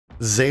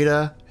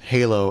Zeta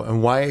Halo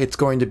and why it's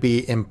going to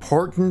be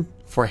important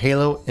for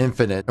Halo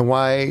Infinite, and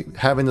why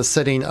having the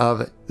setting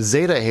of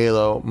Zeta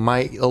Halo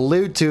might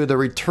allude to the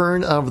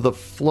return of the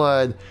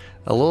Flood,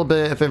 a little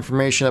bit of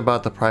information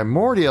about the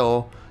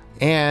Primordial,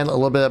 and a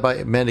little bit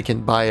about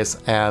mendicant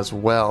bias as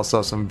well.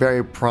 So some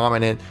very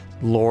prominent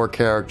lore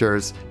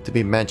characters to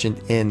be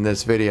mentioned in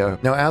this video.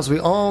 Now, as we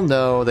all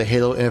know, the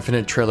Halo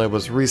Infinite trailer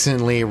was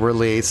recently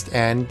released,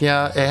 and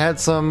yeah, it had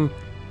some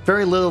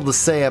very little to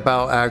say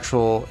about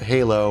actual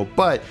Halo,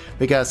 but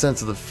we got a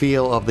sense of the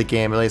feel of the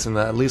game, at least in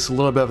at least a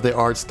little bit of the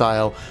art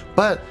style.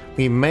 But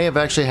we may have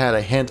actually had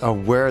a hint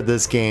of where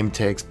this game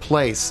takes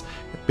place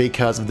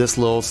because of this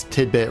little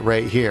tidbit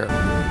right here.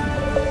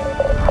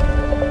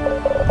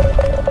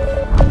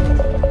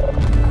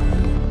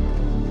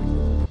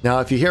 Now,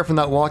 if you hear from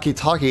that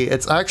walkie-talkie,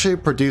 it's actually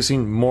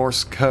producing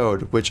Morse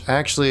code, which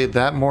actually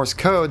that Morse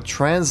code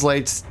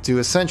translates to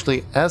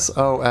essentially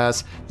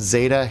SOS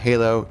Zeta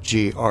Halo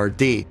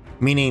GRD,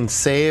 meaning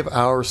save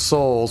our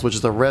souls, which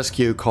is the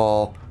rescue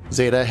call.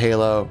 Zeta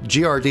Halo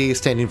GRD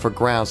standing for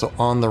ground, so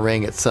on the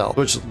ring itself,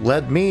 which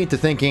led me to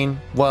thinking,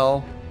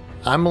 well,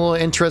 I'm a little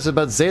interested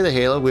about Zeta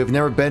Halo. We've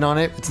never been on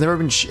it.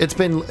 It's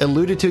been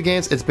alluded to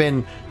games. It's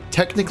been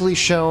technically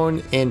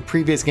shown in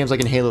previous games like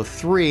in Halo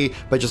 3,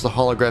 but just a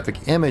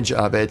holographic image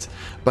of it,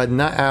 but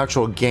not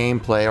actual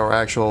gameplay or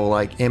actual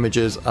like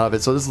images of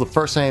it. So this is the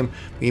first time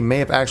we may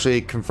have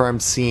actually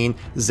confirmed seeing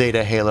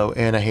Zeta Halo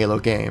in a Halo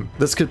game.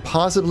 This could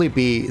possibly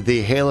be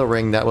the Halo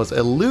ring that was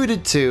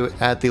alluded to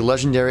at the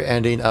legendary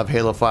ending of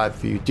Halo 5.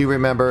 If you do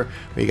remember,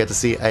 we get to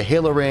see a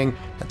Halo ring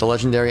at the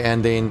legendary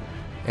ending,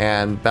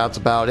 and that's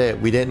about it.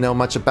 We didn't know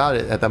much about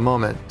it at that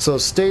moment. So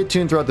stay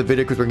tuned throughout the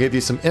video because we're going to give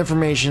you some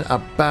information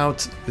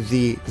about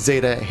the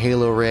Zeta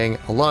Halo ring,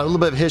 a little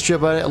bit of history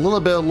about it, a little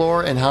bit of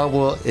lore, and how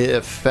will it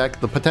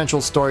affect the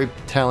potential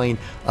storytelling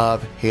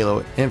of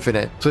Halo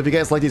Infinite. So if you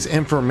guys like these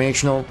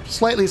informational,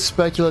 slightly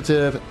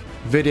speculative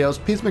videos,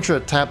 please make sure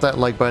to tap that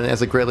like button,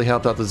 as it greatly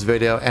helped out this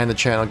video and the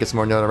channel gets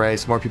more notoriety,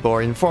 so more people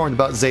are informed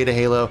about Zeta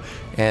Halo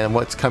and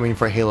what's coming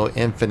for Halo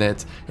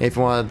Infinite. And if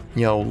you want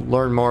to,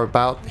 learn more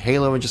about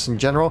Halo and just in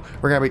general,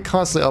 we're going to be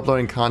constantly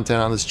uploading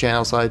content on this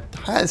channel, so I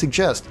highly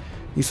suggest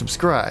you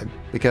subscribe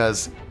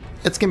because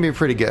it's going to be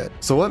pretty good.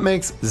 So what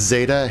makes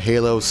Zeta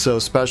Halo so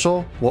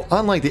special? Well,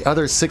 unlike the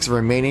other 6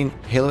 remaining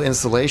Halo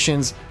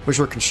installations, which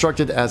were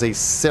constructed as a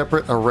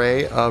separate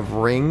array of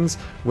rings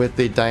with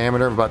a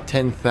diameter of about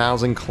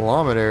 10,000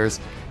 kilometers,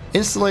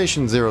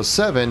 Installation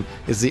 07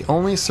 is the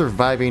only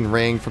surviving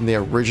ring from the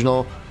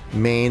original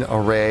main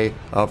array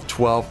of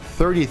 12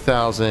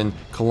 30,000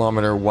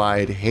 kilometer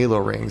wide Halo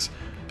rings.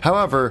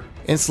 However,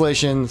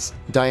 Installation's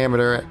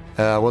diameter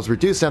was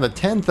reduced down to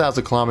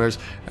 10,000 kilometers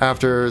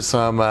after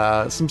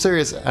some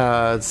serious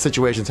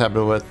situations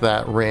happened with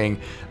that ring,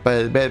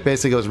 but it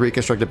basically was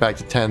reconstructed back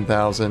to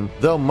 10,000.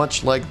 Though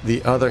much like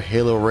the other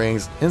Halo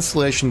rings,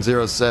 Installation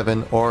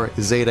 07 or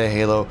Zeta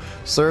Halo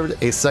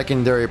served a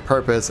secondary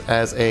purpose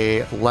as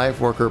a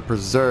life worker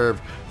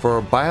preserve for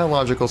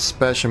biological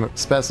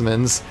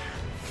specimens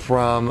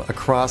from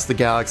across the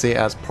galaxy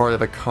as part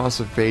of a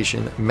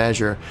conservation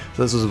measure.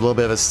 So this was a little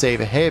bit of a safe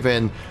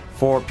haven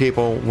for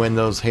people when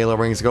those Halo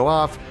rings go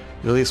off.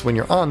 At least when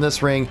you're on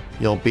this ring,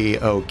 you'll be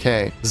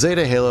okay.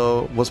 Zeta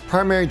Halo was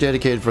primarily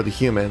dedicated for the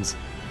humans,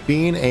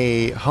 being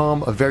a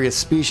home of various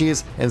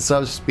species and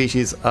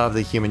subspecies of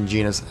the human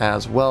genus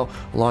as well,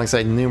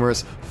 alongside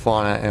numerous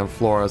fauna and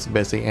flora, so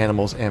basically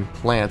animals and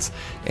plants.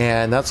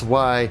 And that's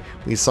why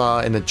we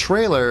saw in the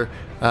trailer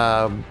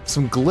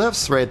some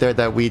glyphs right there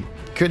that we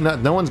could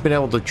not, no one's been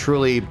able to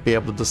truly be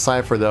able to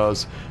decipher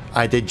those.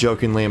 I did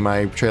jokingly in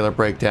my trailer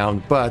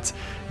breakdown, but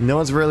no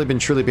one's really been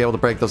truly be able to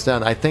break those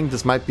down. I think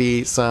this might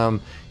be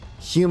some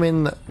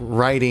human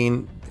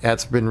writing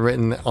that's been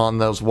written on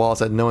those walls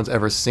that no one's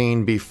ever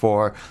seen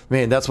before. I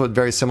mean, that's what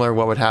very similar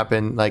what would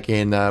happen like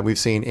in we've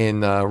seen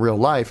in real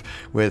life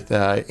with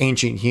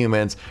ancient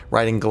humans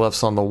writing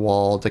glyphs on the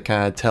wall to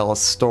kind of tell a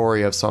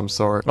story of some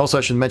sort. Also,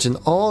 I should mention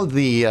all of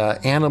the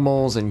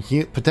animals and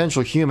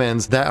potential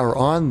humans that are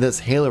on this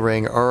Halo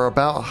ring are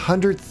about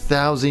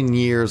 100,000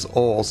 years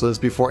old. So this is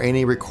before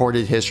any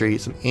recorded history.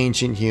 Some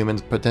ancient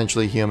humans,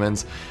 potentially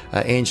humans,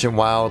 ancient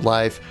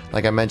wildlife.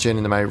 Like I mentioned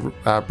in my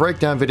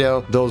breakdown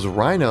video, those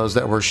rhinos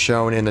that were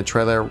shown in the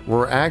trailer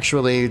were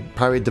actually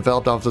probably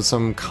developed off of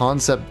some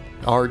concept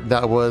art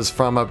that was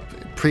from a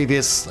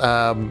previous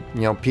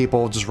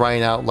people just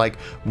writing out like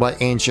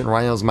what ancient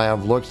rhinos might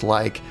have looked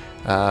like.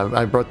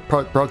 I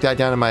broke that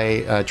down in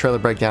my trailer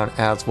breakdown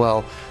as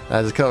well.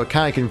 This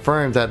kind of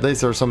confirms that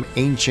these are some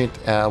ancient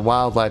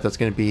wildlife that's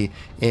going to be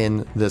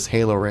in this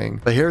Halo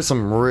ring. But here's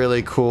some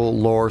really cool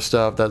lore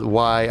stuff, that's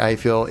why I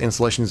feel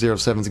Installation 07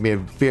 is going to be a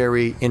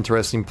very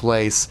interesting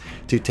place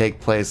to take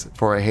place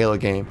for a Halo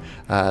game.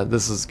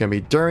 This is going to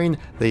be during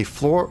the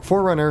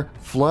Forerunner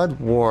Flood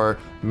War.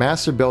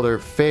 Master Builder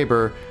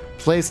Faber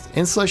placed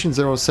Installation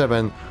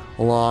 07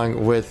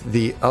 along with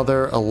the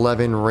other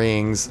 11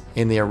 rings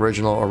in the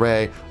original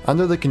array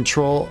under the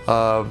control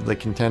of the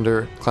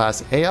Contender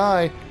class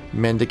AI,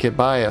 Mendicant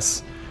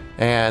Bias.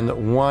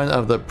 and one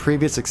of the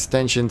previous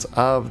extensions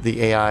of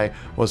the AI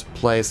was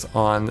placed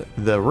on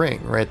the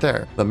ring right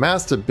there. The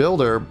Master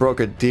Builder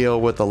broke a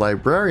deal with the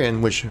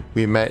Librarian, which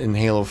we met in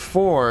Halo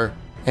 4,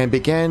 and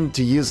began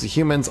to use the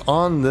humans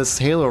on this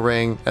Halo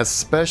ring as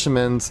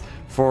specimens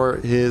for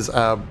his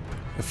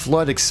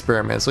Flood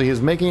experiment. So he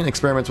was making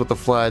experiments with the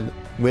Flood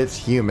with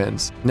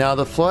humans. Now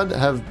the Flood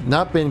have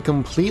not been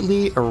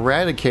completely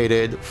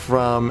eradicated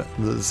from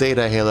the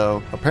Zeta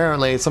Halo.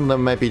 Apparently some of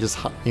them might be just,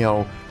 you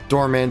know,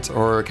 dormant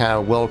or kind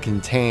of well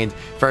contained,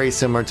 very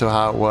similar to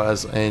how it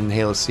was in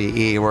Halo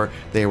CE, where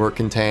they were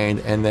contained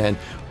and then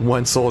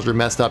one soldier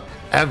messed up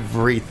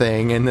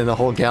everything and then the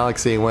whole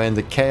galaxy went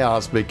into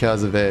chaos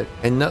because of it.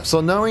 And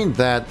so knowing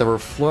that there were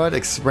Flood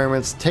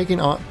experiments taking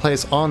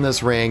place on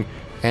this ring,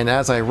 and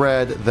as I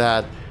read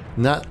that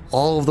not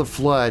all of the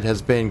Flood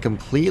has been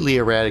completely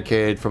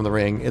eradicated from the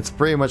ring, it's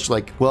pretty much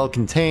like well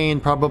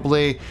contained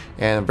probably,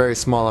 and a very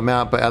small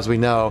amount, but as we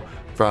know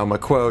from a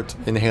quote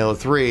in Halo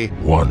 3,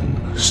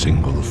 one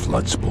single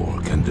Flood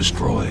spore can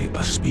destroy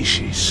a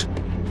species.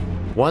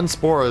 One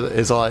spore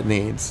is all it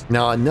needs.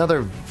 Now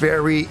another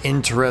very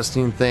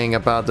interesting thing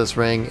about this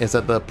ring is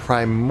that the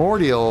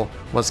Primordial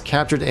was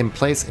captured and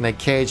placed in a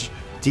cage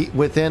deep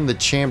within the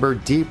chamber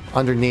deep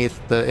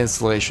underneath the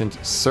installation's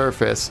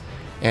surface,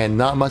 and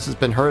not much has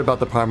been heard about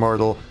the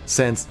Primordial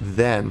since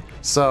then.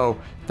 So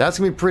that's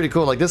gonna be pretty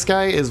cool. Like, this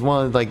guy is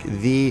one of like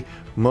the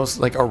most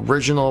like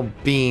original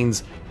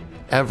beings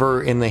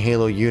ever in the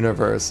Halo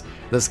universe.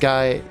 This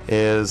guy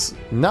is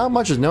not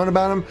much is known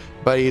about him,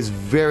 but he's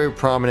very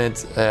prominent.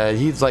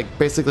 He's like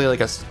basically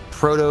like a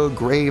proto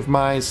grave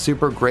mind,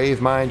 super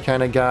grave mind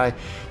kind of guy.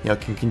 You know,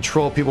 can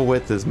control people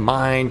with his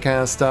mind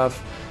kind of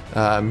stuff.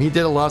 He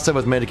did a lot of stuff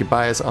with Medicaid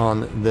Bias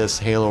on this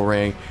Halo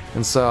ring,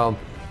 and so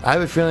I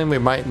have a feeling we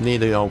might need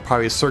to, you know,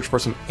 probably search for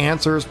some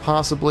answers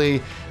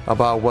possibly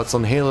about what's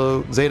on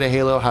Halo, Zeta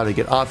Halo, how to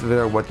get off of it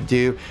or what to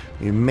do.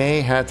 We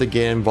may have to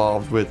get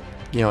involved with,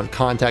 you know,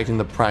 contacting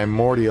the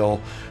Primordial,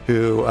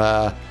 who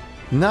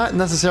not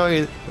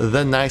necessarily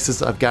the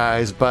nicest of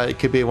guys, but it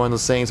could be one of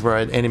those things where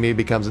an enemy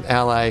becomes an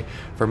ally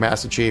for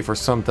Master Chief or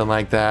something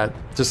like that.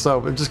 Just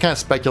kind of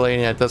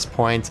speculating at this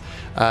point,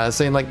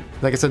 saying like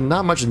I said,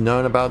 not much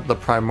known about the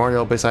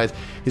Primordial besides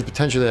he's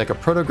potentially like a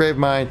proto-grave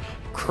mind,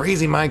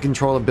 crazy mind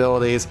control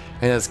abilities,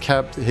 and has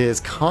kept his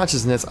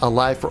consciousness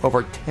alive for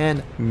over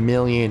 10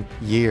 million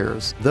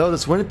years. Though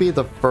this wouldn't be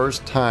the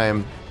first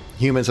time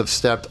humans have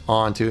stepped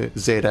onto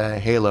Zeta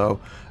Halo.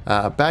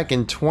 Back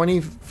in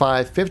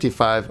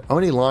 2555,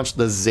 Oni launched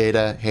the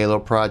Zeta Halo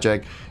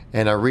project,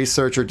 and a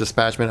researcher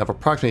dispatchment of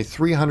approximately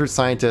 300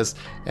 scientists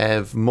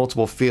of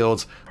multiple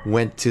fields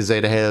went to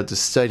Zeta Halo to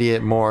study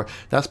it more.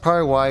 That's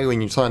probably why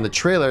when you saw in the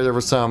trailer there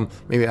were some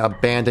maybe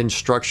abandoned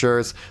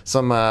structures,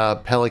 some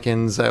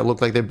pelicans that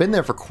look like they've been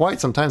there for quite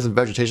some time, some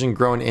vegetation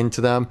growing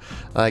into them.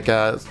 Like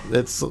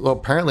it's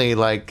apparently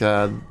like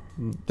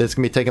this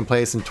can be taking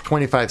place in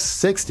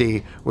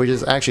 2560, which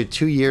is actually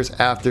 2 years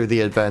after the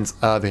events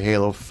of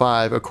Halo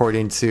 5,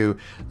 according to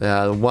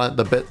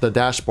the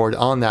dashboard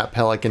on that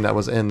pelican that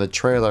was in the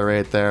trailer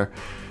right there.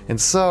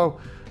 And so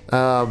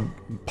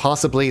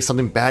possibly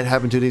something bad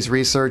happened to these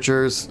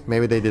researchers.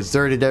 Maybe they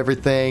deserted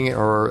everything,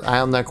 or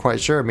I'm not quite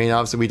sure. I mean,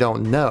 obviously we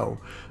don't know.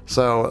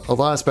 So a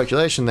lot of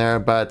speculation there,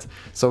 but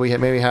so we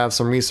maybe have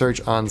some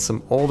research on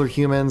some older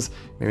humans,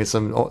 maybe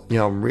some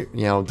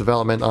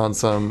development on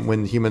some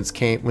when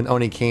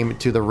Oni came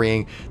to the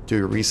ring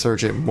to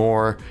research it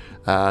more.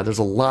 There's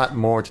a lot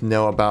more to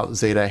know about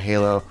Zeta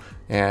Halo,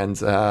 and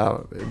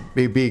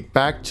be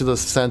back to the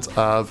sense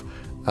of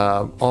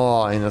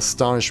awe and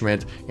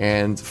astonishment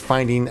and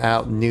finding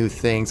out new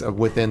things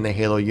within the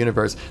Halo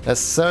universe. That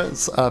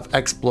sense of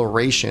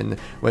exploration,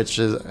 which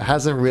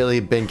hasn't really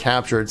been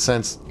captured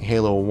since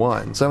Halo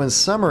 1. So in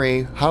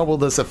summary, how will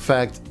this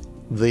affect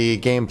the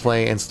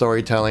gameplay and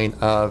storytelling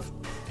of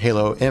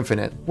Halo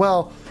Infinite?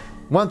 Well,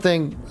 one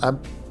thing I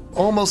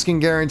almost can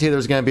guarantee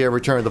there's going to be a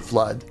return of the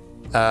Flood.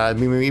 I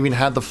mean, we even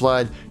had the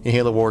Flood in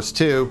Halo Wars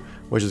 2,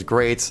 which is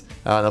great.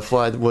 The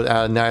Flood would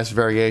add a nice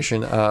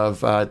variation of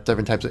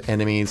different types of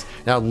enemies.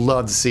 And I'd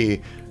love to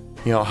see,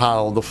 you know,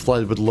 how the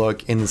Flood would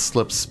look in the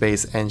Slip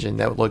Space engine.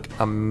 That would look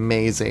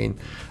amazing.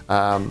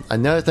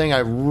 Another thing I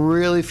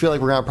really feel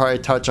like we're gonna probably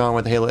touch on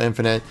with Halo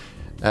Infinite,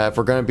 if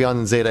we're gonna be on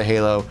the Zeta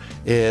Halo,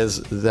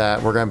 is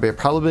that we're gonna be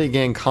probably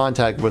getting in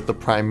contact with the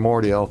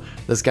Primordial.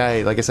 This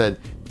guy, like I said,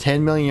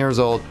 10 million years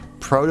old,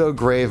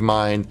 proto-grave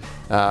mind,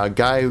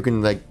 guy who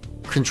can like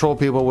control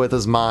people with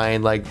his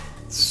mind, like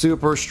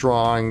super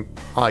strong,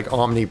 like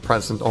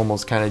omnipresent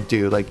almost kind of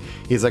dude. Like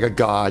he's like a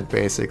god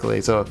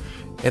basically. So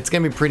it's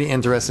gonna be pretty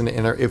interesting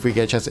if we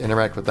get a chance to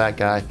interact with that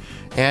guy.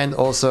 And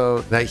also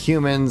that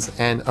humans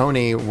and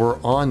Oni were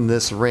on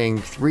this ring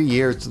 3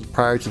 years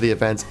prior to the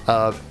events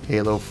of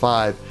Halo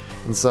 5.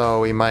 and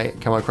so we might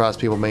come across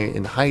people maybe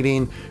in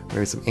hiding,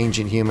 maybe some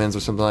ancient humans or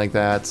something like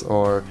that,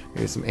 or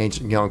maybe some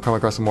ancient, come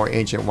across some more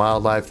ancient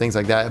wildlife, things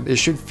like that. It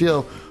should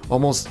feel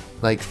almost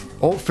like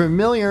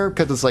familiar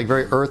because it's like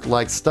very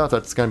Earth-like stuff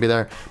that's going to be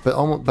there,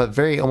 but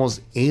very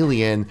almost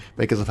alien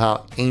because of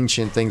how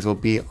ancient things will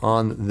be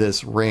on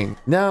this ring.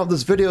 Now,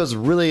 this video is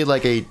really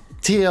like a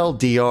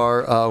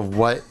TLDR of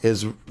what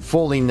is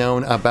fully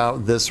known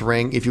about this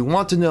ring. If you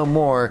want to know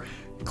more,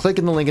 click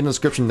in the link in the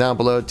description down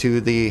below to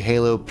the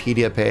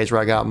Halopedia page where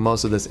I got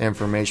most of this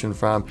information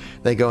from.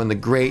 They go into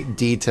great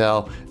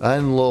detail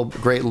and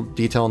great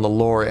detail in the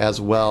lore as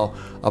well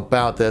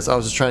about this. I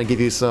was just trying to give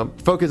you some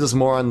focus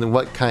more on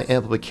what kind of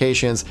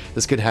implications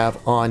this could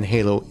have on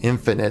Halo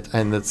Infinite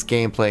and its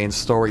gameplay and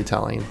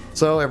storytelling.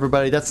 So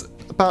everybody, that's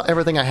about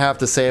everything I have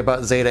to say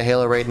about Zeta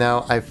Halo right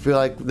now. I feel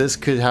like this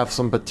could have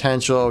some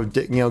potential,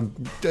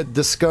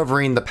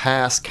 discovering the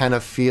past kind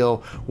of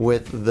feel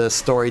with the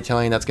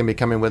storytelling that's going to be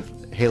coming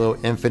with Halo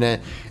Infinite,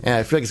 and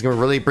I feel like it's going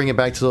to really bring it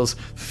back to those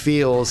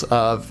feels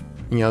of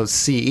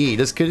CE.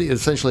 This could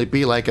essentially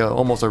be like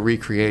almost a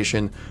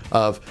recreation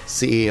of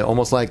CE,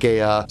 almost like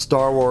a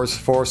Star Wars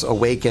Force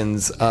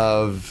Awakens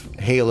of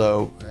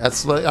Halo.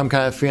 That's what I'm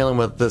kind of feeling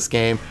with this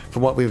game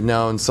from what we've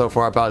known so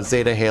far about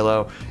Zeta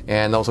Halo,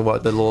 and also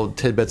what the little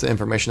tidbits of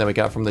information that we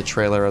got from the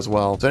trailer as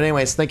well. So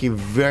anyways, thank you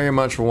very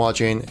much for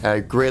watching. I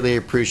greatly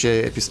appreciate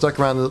it. If you stuck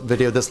around the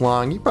video this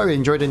long, you probably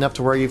enjoyed it enough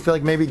to where you feel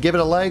like maybe give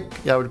it a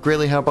like. That would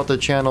greatly help out the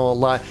channel a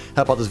lot,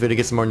 help out this video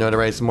get some more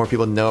notoriety, so more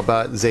people know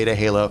about Zeta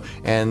Halo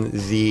and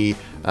the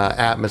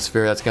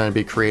atmosphere that's going to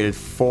be created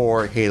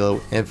for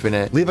Halo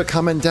Infinite. Leave a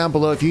comment down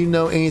below if you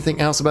know anything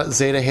else about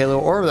Zeta Halo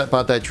or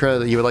about that trailer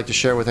that you would like to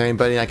share with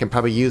anybody. I can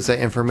probably use that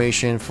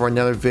information for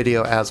another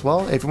video as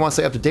well. If you want to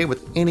stay up to date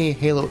with any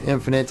Halo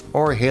Infinite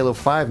or Halo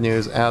 5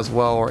 news as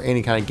well, or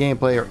any kind of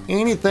gameplay or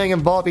anything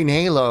involving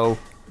Halo,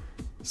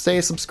 stay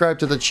subscribed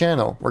to the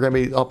channel. We're going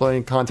to be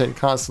uploading content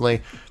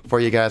constantly for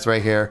you guys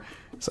right here.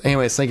 So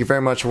anyways, thank you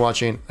very much for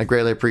watching. I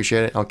greatly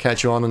appreciate it. I'll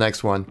catch you on the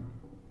next one.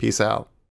 Peace out.